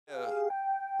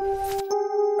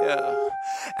Yeah.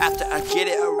 After I get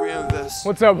it, I reinvest.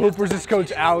 What's up, Hoopers? It's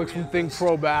Coach Alex from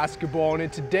THINCPRO Basketball, and in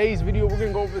today's video, we're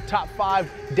gonna go over the top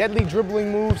 5 deadly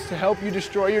dribbling moves to help you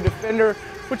destroy your defender,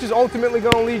 which is ultimately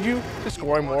gonna lead you to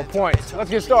scoring more points.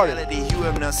 Let's get started. You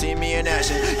have not seen me in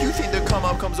action. You think the come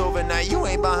up comes overnight. You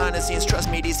ain't behind the scenes. Trust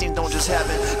me, these things don't just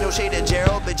happen. No shade to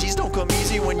Gerald, but G's don't come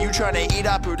easy when you trying to eat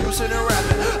out producing and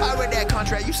rapping. I read that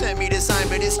contract you sent me to sign,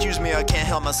 but excuse me, I can't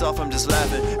help myself. I'm just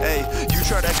laughing. Hey, you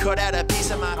try to cut out a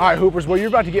piece of my. All right, Hoopers. Well, you're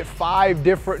about to get 5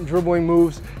 different dribbling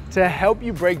moves to help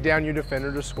you break down your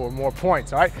defender to score more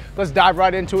points. All right, let's dive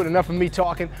right into it. Enough of me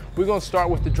talking. We're gonna start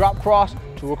with the drop cross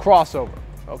to a crossover.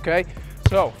 Okay.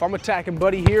 So if I'm attacking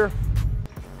Buddy here,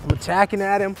 I'm attacking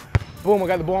at him, boom, I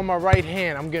got the ball in my right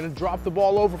hand. I'm gonna drop the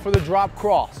ball over for the drop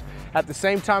cross. At the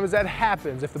same time as that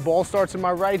happens, if the ball starts in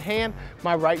my right hand,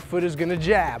 my right foot is gonna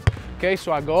jab. Okay,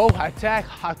 so I go, I attack,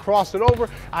 I cross it over,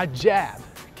 I jab.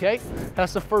 Okay,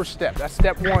 that's the first step. That's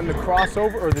step 1, the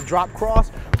crossover or the drop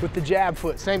cross with the jab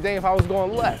foot. Same thing if I was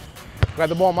going left. I got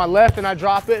the ball in my left and I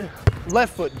drop it,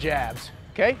 left foot jabs,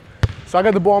 okay? So I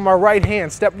got the ball in my right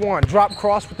hand. Step 1, drop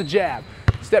cross with the jab.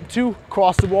 Step 2,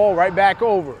 cross the ball right back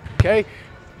over, okay?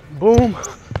 Boom,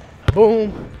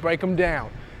 boom, break them down.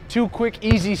 2 quick,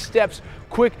 easy steps,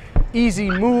 quick, easy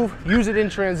move. Use it in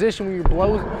transition when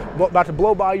you're about to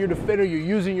blow by your defender. You're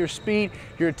using your speed,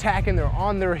 you're attacking, they're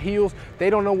on their heels. They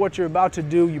don't know what you're about to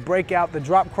do. You break out the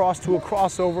drop cross to a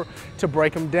crossover to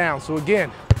break them down. So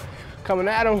again, coming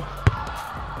at them,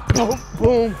 boom,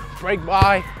 boom, break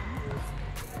by.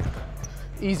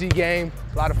 Easy game,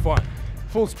 a lot of fun.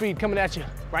 Full speed coming at you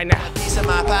right now. Piece of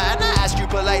my pie, and I ask you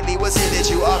politely, what's it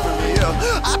that you offer me?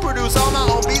 Yeah. I produce all my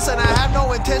own beats, and I have no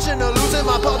intention of losing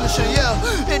my publisher. Yeah,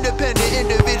 independent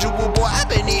individual, boy. I've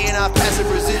been eating off passive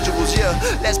residuals. Yeah,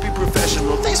 let's be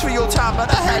professional. Thanks for your time, but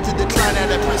I had to decline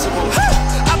at that principle.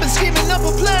 I've been scheming up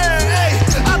a plan. Hey,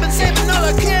 I've been saving all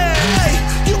I can. Hey,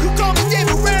 you can call me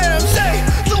David Ramsey.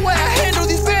 The way I handle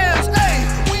these bands. Hey,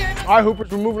 all right,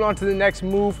 Hoopers, we're moving on to the next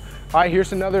move. All right,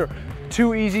 here's another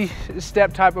 2 easy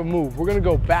step type of move. We're gonna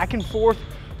go back and forth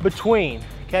between,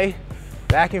 okay?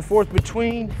 Back and forth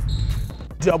between,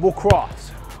 double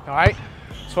cross, all right?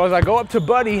 So as I go up to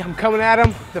Buddy, I'm coming at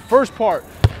him. The first part,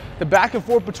 the back and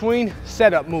forth between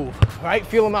setup move, all right?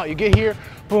 Feel them out, you get here,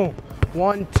 boom,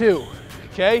 1, 2,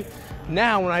 okay?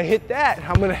 Now when I hit that,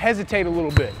 I'm gonna hesitate a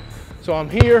little bit. So I'm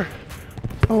here,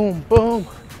 boom, boom,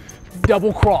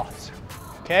 double cross,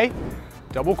 okay?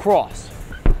 Double cross.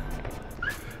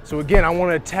 So again, I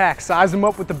want to attack, size them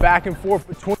up with the back and forth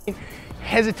between,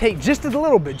 hesitate just a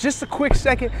little bit, just a quick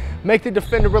second, make the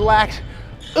defender relax.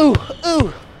 Ooh,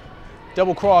 ooh,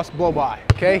 double cross, blow by,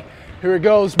 okay? Here it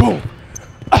goes, boom.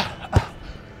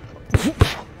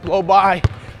 Blow by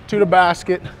to the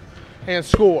basket and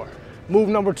score. Move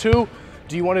number 2,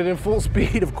 do you want it in full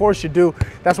speed? Of course you do.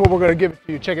 That's what we're gonna give it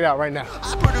to you. Check it out right now.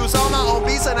 I produce all my own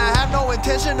beats and I have no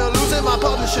intention of losing my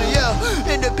publisher, yeah.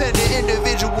 Independent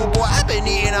individual, boy, I've been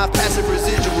eating off passive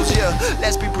residuals, yeah.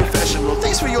 Let's be professional.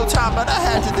 Thanks for your time, but I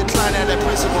had to decline at that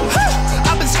principle.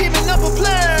 I've been scheming up a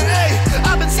plan, hey.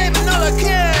 I've been saving all I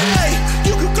can, hey.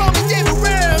 You can call me David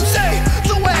Ramsey.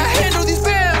 The way I handle these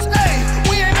bands, hey.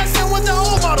 We ain't messing with the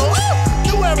old model,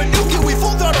 You are a new kid, we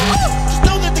full throttle, Just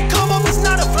know that the come up is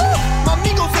not a flaw. My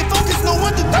amigos, they focus, know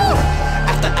what to do.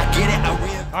 After I get it, I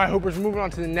win. All right, Hoopers, moving on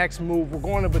to the next move. We're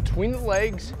going to between the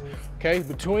legs, okay?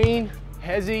 Between,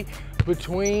 hezzy,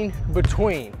 between,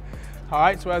 between. All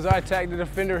right, so as I attack the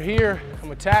defender here,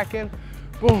 I'm attacking,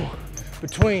 boom,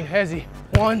 between, hezzy,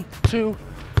 1, 2,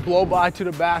 blow by to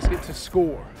the basket to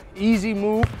score. Easy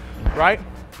move, right?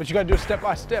 But you gotta do it step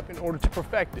by step in order to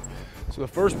perfect it. So the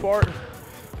first part,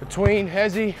 between,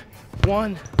 hezzy,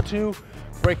 1, 2,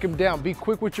 break them down. Be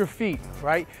quick with your feet,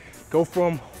 right? Go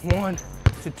from 1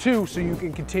 to 2 so you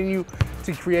can continue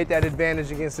to create that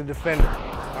advantage against the defender,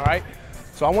 all right?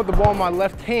 So I want the ball in my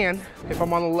left hand if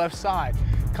I'm on the left side.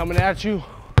 Coming at you,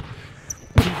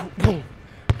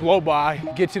 blow by,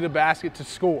 get to the basket to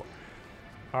score,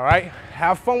 all right?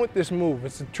 Have fun with this move.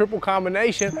 It's a triple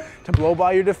combination to blow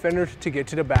by your defender to get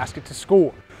to the basket to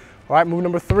score. All right, move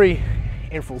number 3,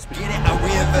 in full speed. Get it, I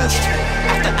reinvest.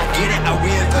 After I get it, I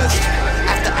reinvest.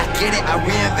 After I get it, I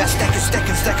reinvest.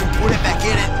 Stack and put it back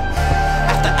in it.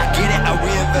 After I get it, I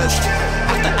reinvest.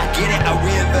 After I get it, I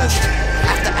reinvest.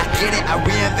 After I get it, I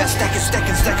reinvest.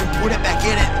 Stack and put it back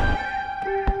in it.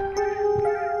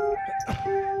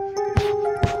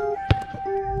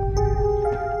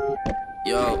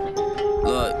 Yo,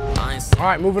 look, I ain't. All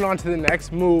right, moving on to the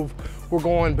next move. We're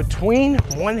going between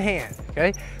one hand,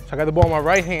 okay? So I got the ball in my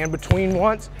right hand, between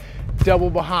once, double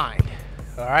behind,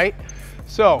 all right?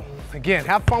 So again,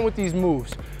 have fun with these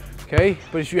moves. okay?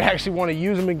 But if you actually want to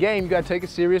use them in game, you got to take it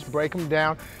serious, break them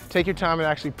down, take your time and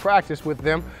actually practice with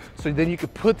them so then you can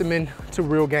put them into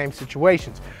real game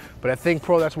situations. But at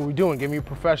THINCPRO, that's what we're doing, giving you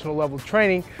professional level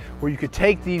training where you could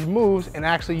take these moves and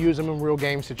actually use them in real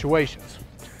game situations.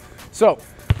 So,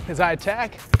 as I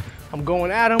attack, I'm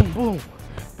going at them, boom,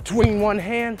 between one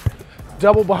hand,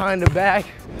 double behind the back,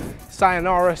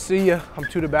 sayonara, see ya, I'm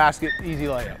to the basket, easy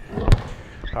layup.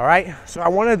 All right, so I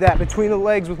wanted that between the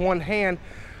legs with one hand,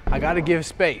 I gotta give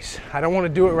space. I don't wanna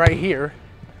do it right here,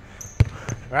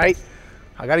 right?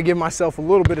 I gotta give myself a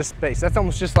little bit of space. That's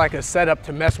almost just like a setup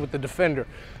to mess with the defender.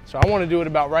 So I wanna do it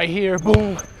about right here,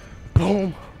 boom,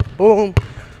 boom, boom,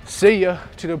 see ya,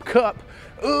 to the cup,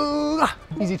 ooh,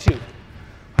 easy two.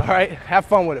 All right, have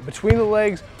fun with it. Between the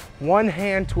legs, one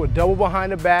hand to a double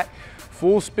behind the back,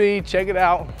 full speed, check it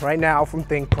out right now from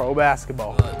THINCPRO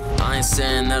Basketball. I ain't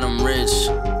saying that I'm rich,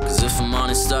 cause if I'm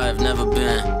honest, I've never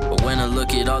been. But when I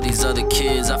look at all these other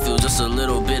kids, I feel just a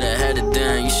little bit ahead of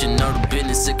them. You should know the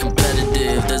business is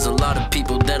competitive. There's a lot of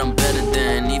people that I'm better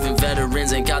than. Even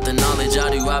veterans ain't got the knowledge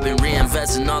I do. I've been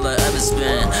reinvesting all I ever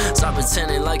spent. Stop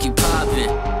pretending like you poppin'.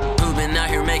 Who been out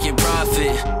here making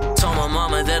profit? Told my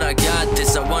mama that I got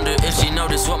this. I wonder if she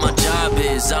noticed what my job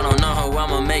is. I don't know how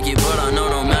I'ma make it, but I know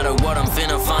no matter what, I'm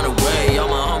finna find a way. All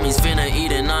my homies finna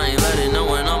eat and I ain't letting no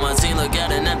one on my team look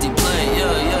at an empty plate.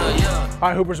 Yeah. All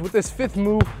right, Hoopers, with this fifth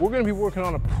move, we're gonna be working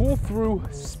on a pull-through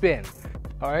spin.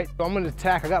 All right, so I'm gonna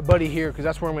attack. I got Buddy here because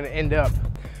that's where I'm gonna end up.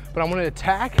 But I'm gonna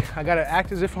attack. I gotta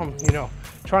act as if I'm,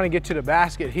 trying to get to the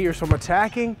basket here. So I'm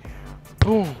attacking,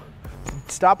 boom,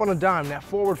 stop on a dime, that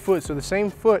forward foot. So the same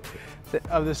foot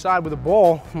of the side with the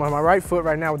ball, my right foot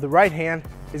right now with the right hand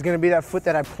is gonna be that foot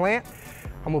that I plant.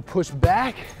 I'm gonna push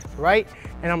back, right,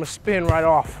 and I'm gonna spin right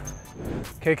off.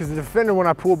 Okay, because the defender, when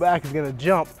I pull back, is gonna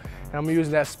jump, and I'm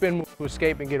using that spin move to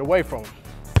escape and get away from him.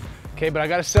 Okay, but I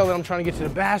gotta sell it. I'm trying to get to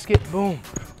the basket, boom.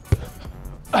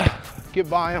 Get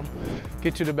by him,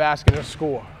 get to the basket and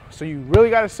score. So you really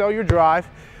gotta sell your drive,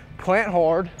 plant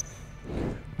hard,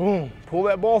 boom, pull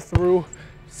that ball through,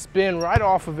 spin right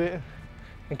off of it,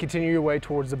 and continue your way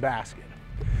towards the basket.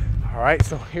 All right,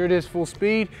 so here it is, full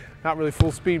speed. Not really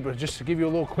full speed, but just to give you a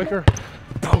little quicker.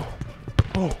 Boom,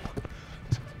 boom.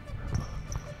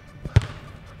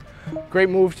 Great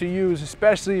move to use,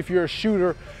 especially if you're a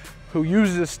shooter who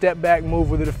uses a step back move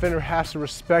where the defender has to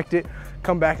respect it,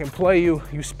 come back and play you,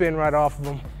 you spin right off of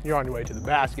them, you're on your way to the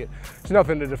basket. There's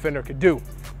nothing the defender could do,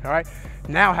 all right?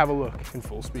 Now have a look in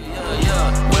full speed.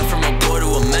 Went from a boy to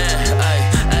a man,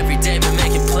 ay. Every day been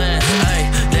making plans,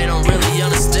 ay. They don't really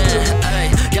understand, ay.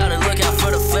 Gotta look out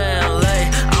for the family,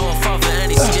 I won't fall for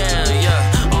any scam,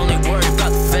 yeah. Only worry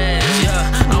about the fans,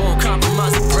 yeah. I won't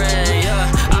compromise the brand, yeah.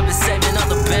 I've been saving up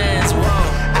the bands, whoa.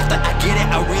 After I get it,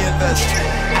 I reinvest.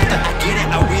 After I get it,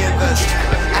 I reinvest.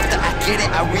 After I get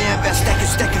it, I reinvest.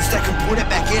 Stack and put it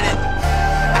back in it.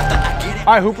 After I get it.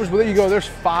 All right, Hoopers, well, there you go. There's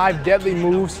 5 deadly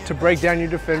moves to break down your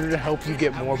defender to help you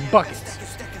get more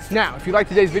buckets. Now, if you like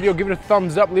today's video, give it a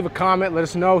thumbs up, leave a comment, let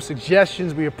us know,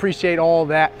 suggestions, we appreciate all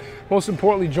that. Most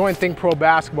importantly, join THINCPRO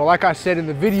Basketball. Like I said in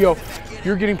the video,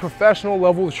 you're getting professional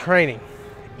level training.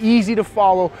 Easy to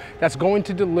follow, that's going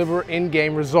to deliver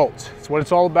in-game results. It's what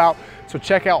it's all about. So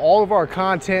check out all of our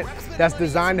content that's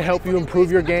designed to help you improve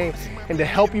your game and to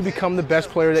help you become the best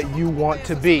player that you want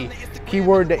to be.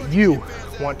 Keyword, that you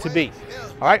want to be.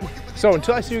 All right, so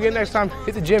until I see you again next time,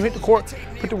 hit the gym, hit the court,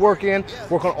 put the work in,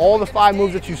 work on all the 5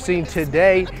 moves that you've seen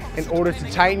today in order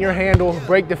to tighten your handle,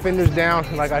 break defenders down,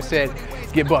 and like I said,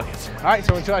 get buckets. All right,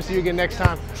 so until I see you again next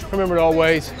time, remember to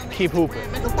always keep hooping.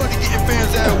 Nobody getting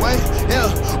fans that way. Yeah,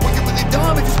 when you really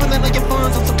dumb, if you spending like your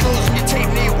funds on some clothes and your tape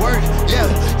need work. Yeah,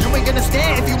 you ain't gonna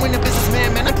stand if you ain't a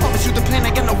businessman, man. I promise you the plan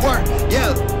ain't gonna work.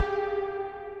 Yeah.